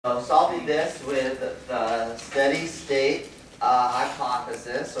So solving this with the steady state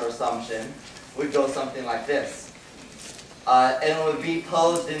hypothesis or assumption would go something like this. And it would be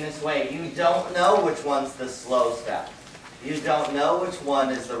posed in this way. You don't know which one's the slow step. You don't know which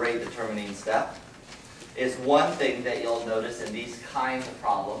one is the rate determining step. Is one thing that you'll notice in these kinds of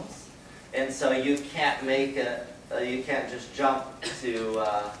problems. And so you can't make you can't just jump to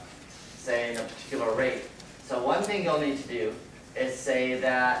say a particular rate. So one thing you'll need to do is say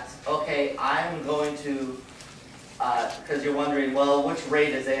that, okay, I'm going to, because you're wondering, well, which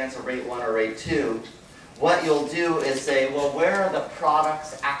rate is the answer, rate 1 or rate 2? What you'll do is say, well, where are the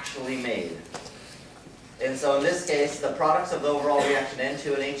products actually made? And so in this case, the products of the overall reaction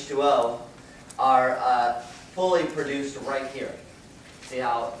N2 and H2O are fully produced right here. See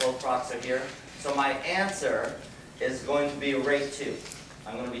how both products are here? So my answer is going to be rate 2.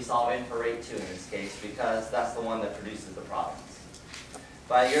 I'm going to be solving for rate 2 in this case because that's the one that produces the products.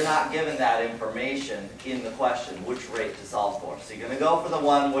 But you're not given that information in the question, which rate to solve for. So you're going to go for the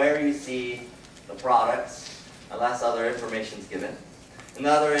one where you see the products, unless other information is given. And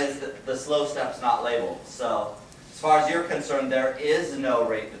the other is that the slow step's not labeled. So as far as you're concerned, there is no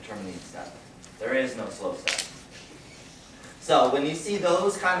rate determining step. There is no slow step. So when you see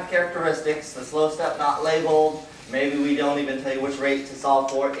those kind of characteristics, the slow step not labeled, maybe we don't even tell you which rate to solve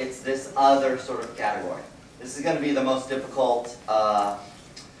for, it's this other sort of category. This is going to be the most difficult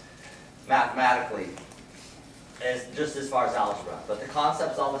mathematically, just as far as algebra, but the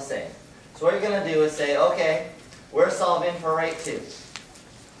concept's all the same. So what you're going to do is say, okay, we're solving for rate 2,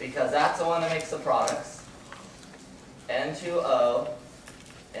 because that's the one that makes the products, N2O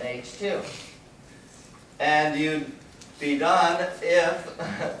and H2. And you'd be done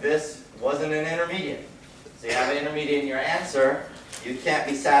if this wasn't an intermediate. So you have an intermediate in your answer, you can't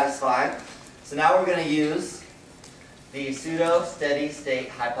be satisfied. So now we're going to use the pseudo steady state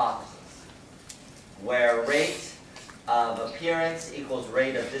hypothesis, where rate of appearance equals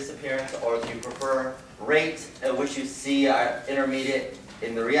rate of disappearance, or if you prefer, rate at which you see our intermediate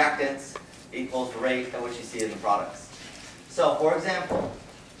in the reactants equals rate at which you see in the products. So for example,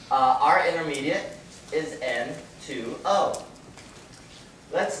 our intermediate is N2O.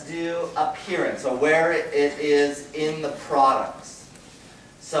 Let's do appearance, or where it is in the products.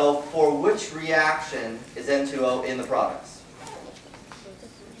 So for which reaction is N2O in the products?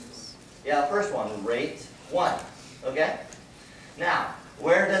 Yeah, the first one, rate 1. Okay? Now,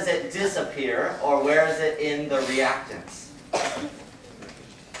 where does it disappear, or where is it in the reactants?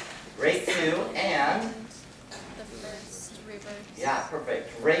 Rate 2 and? The first reverse. Yeah, perfect.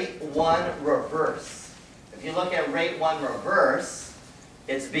 Rate 1 reverse. If you look at rate 1 reverse,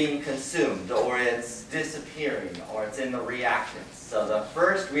 it's being consumed, or it's disappearing, or it's in the reactants. So the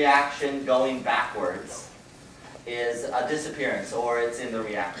first reaction going backwards is a disappearance, or it's in the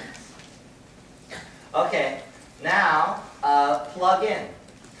reactants. Okay, now plug in.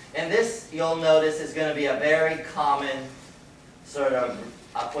 And this, you'll notice, is going to be a very common sort of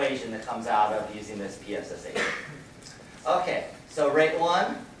equation that comes out of using this PSSH. Okay, so rate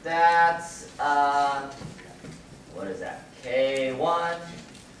 1, that's, what is that? K1,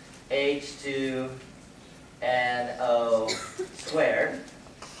 H2, NO squared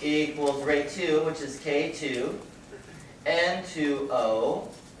equals rate 2, which is K2, N2O,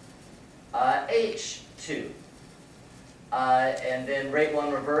 H2. And then rate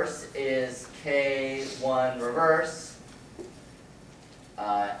 1 reverse is K1 reverse,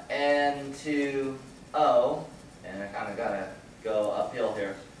 N2O, and I kind of got to go uphill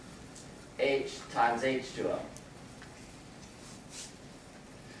here, H times H2O.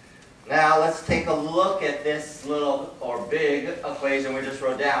 Now let's take a look at this little or big equation we just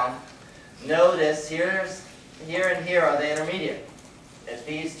wrote down. Notice here and here are the intermediate. At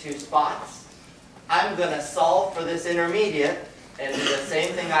these two spots, I'm going to solve for this intermediate and do the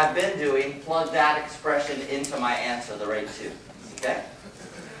same thing I've been doing, plug that expression into my answer, the rate 2. Okay?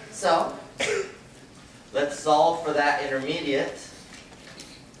 So, let's solve for that intermediate.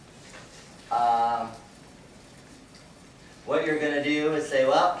 What you're going to do is say,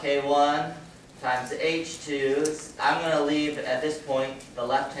 well, K1 times H2, I'm going to leave at this point the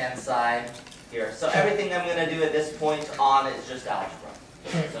left-hand side here. So everything I'm going to do at this point on is just algebra.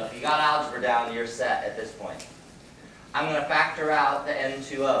 So if you got algebra down, you're set at this point. I'm going to factor out the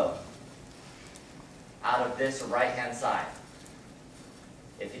N2O out of this right-hand side.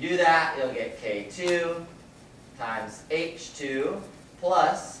 If you do that, you'll get K2 times H2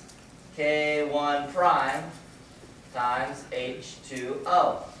 plus K1 prime times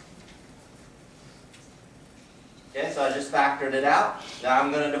H2O. Okay, so I just factored it out. Now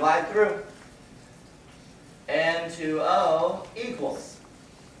I'm going to divide through. N2O equals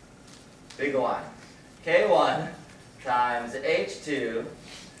big line. K1 times H2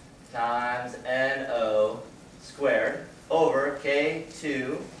 times NO squared over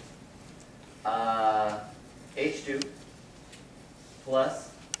K2 H2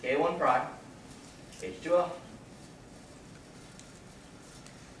 plus K1 prime H2O.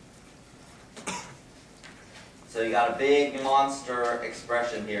 So you got a big monster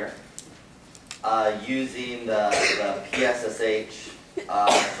expression here using the PSSH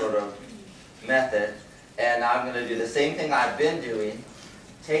sort of method. And I'm going to do the same thing I've been doing.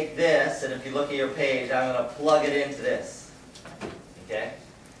 Take this, and if you look at your page, I'm going to plug it into this. Okay?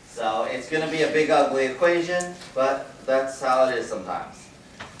 So it's going to be a big ugly equation, but that's how it is sometimes.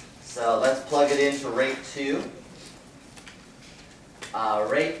 So let's plug it into rate 2.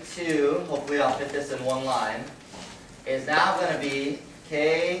 Rate 2, hopefully I'll fit this in one line, is now going to be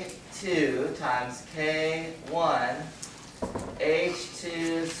K2 times K1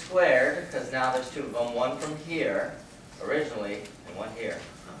 H2 squared, because now there's two of them, one from here originally and one here,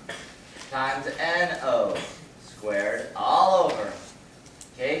 times NO squared all over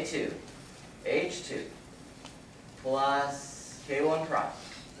K2 H2 plus K1 prime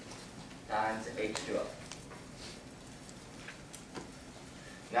times H2O.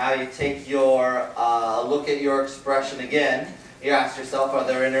 Now you take your look at your expression again. You ask yourself, are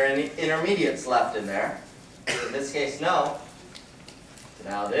there any intermediates left in there? In this case, no. So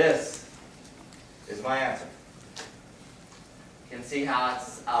now this is my answer. You can see how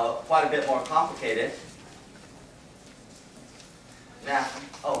it's quite a bit more complicated. Now,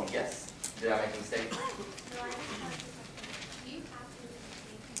 oh yes, did I make a mistake?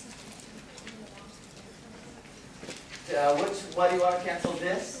 What do you want to cancel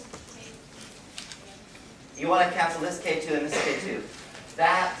this? You want to cancel this K2 and this K2.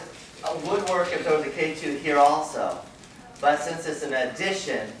 That would work if there was a K2 here also. But since it's an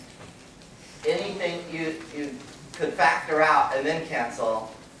addition, anything you could factor out and then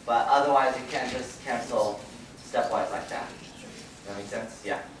cancel, but otherwise you can't just cancel stepwise like that. Does that make sense?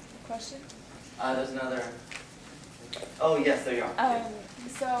 Yeah. Question? There's another. Oh yes, there you are.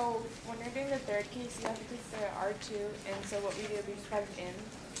 So when you're doing the third case, you have to take the R2, and so what we do, we just plug in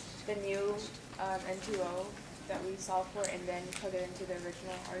the new N2O that we solve for, and then plug it into the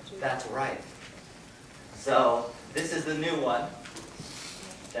original R2. That's right. So this is the new one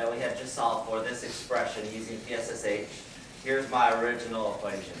that we have just solved for, this expression using PSSH. Here's my original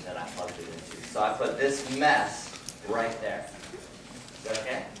equation that I plugged it into. So I put this mess right there. Is that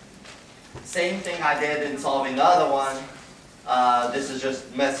okay? Same thing I did in solving the other one. This is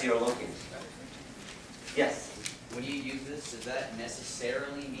just messier looking. Yes? When you use this, does that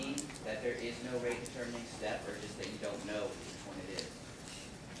necessarily mean that there is no rate determining step, or just that you don't know which one it is?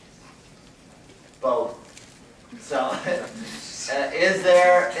 Both. So, is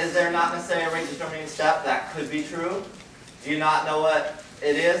there not necessarily a rate determining step? That could be true. Do you not know what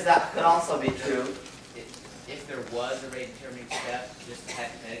it is? That could also be true. If there was a rate determining step, just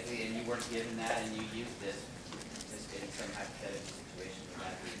hypothetically, and you weren't given that, and you used this just in some hypothetical situation, would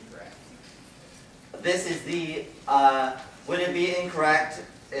that be incorrect? This is the, would it be incorrect,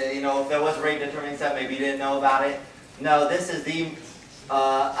 if there was a rate determining step, maybe you didn't know about it? No, this is the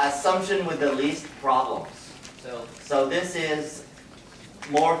assumption with the least problems. So this is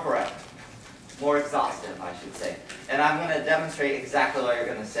more correct, more exhaustive, I should say. And I'm going to demonstrate exactly what you're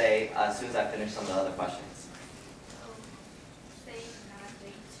going to say as soon as I finish some of the other questions.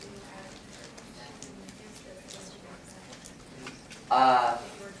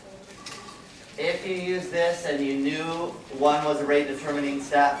 If you use this and you knew one was a rate determining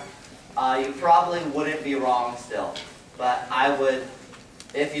step, you probably wouldn't be wrong still. But I would,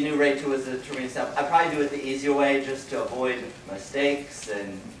 if you knew rate 2 was a determining step, I'd probably do it the easier way just to avoid mistakes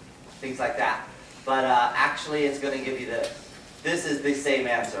and things like that. But actually it's going to give you this is the same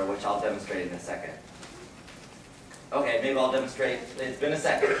answer, which I'll demonstrate in a second. Okay, maybe I'll demonstrate, it's been a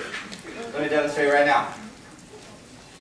second. Let me demonstrate right now.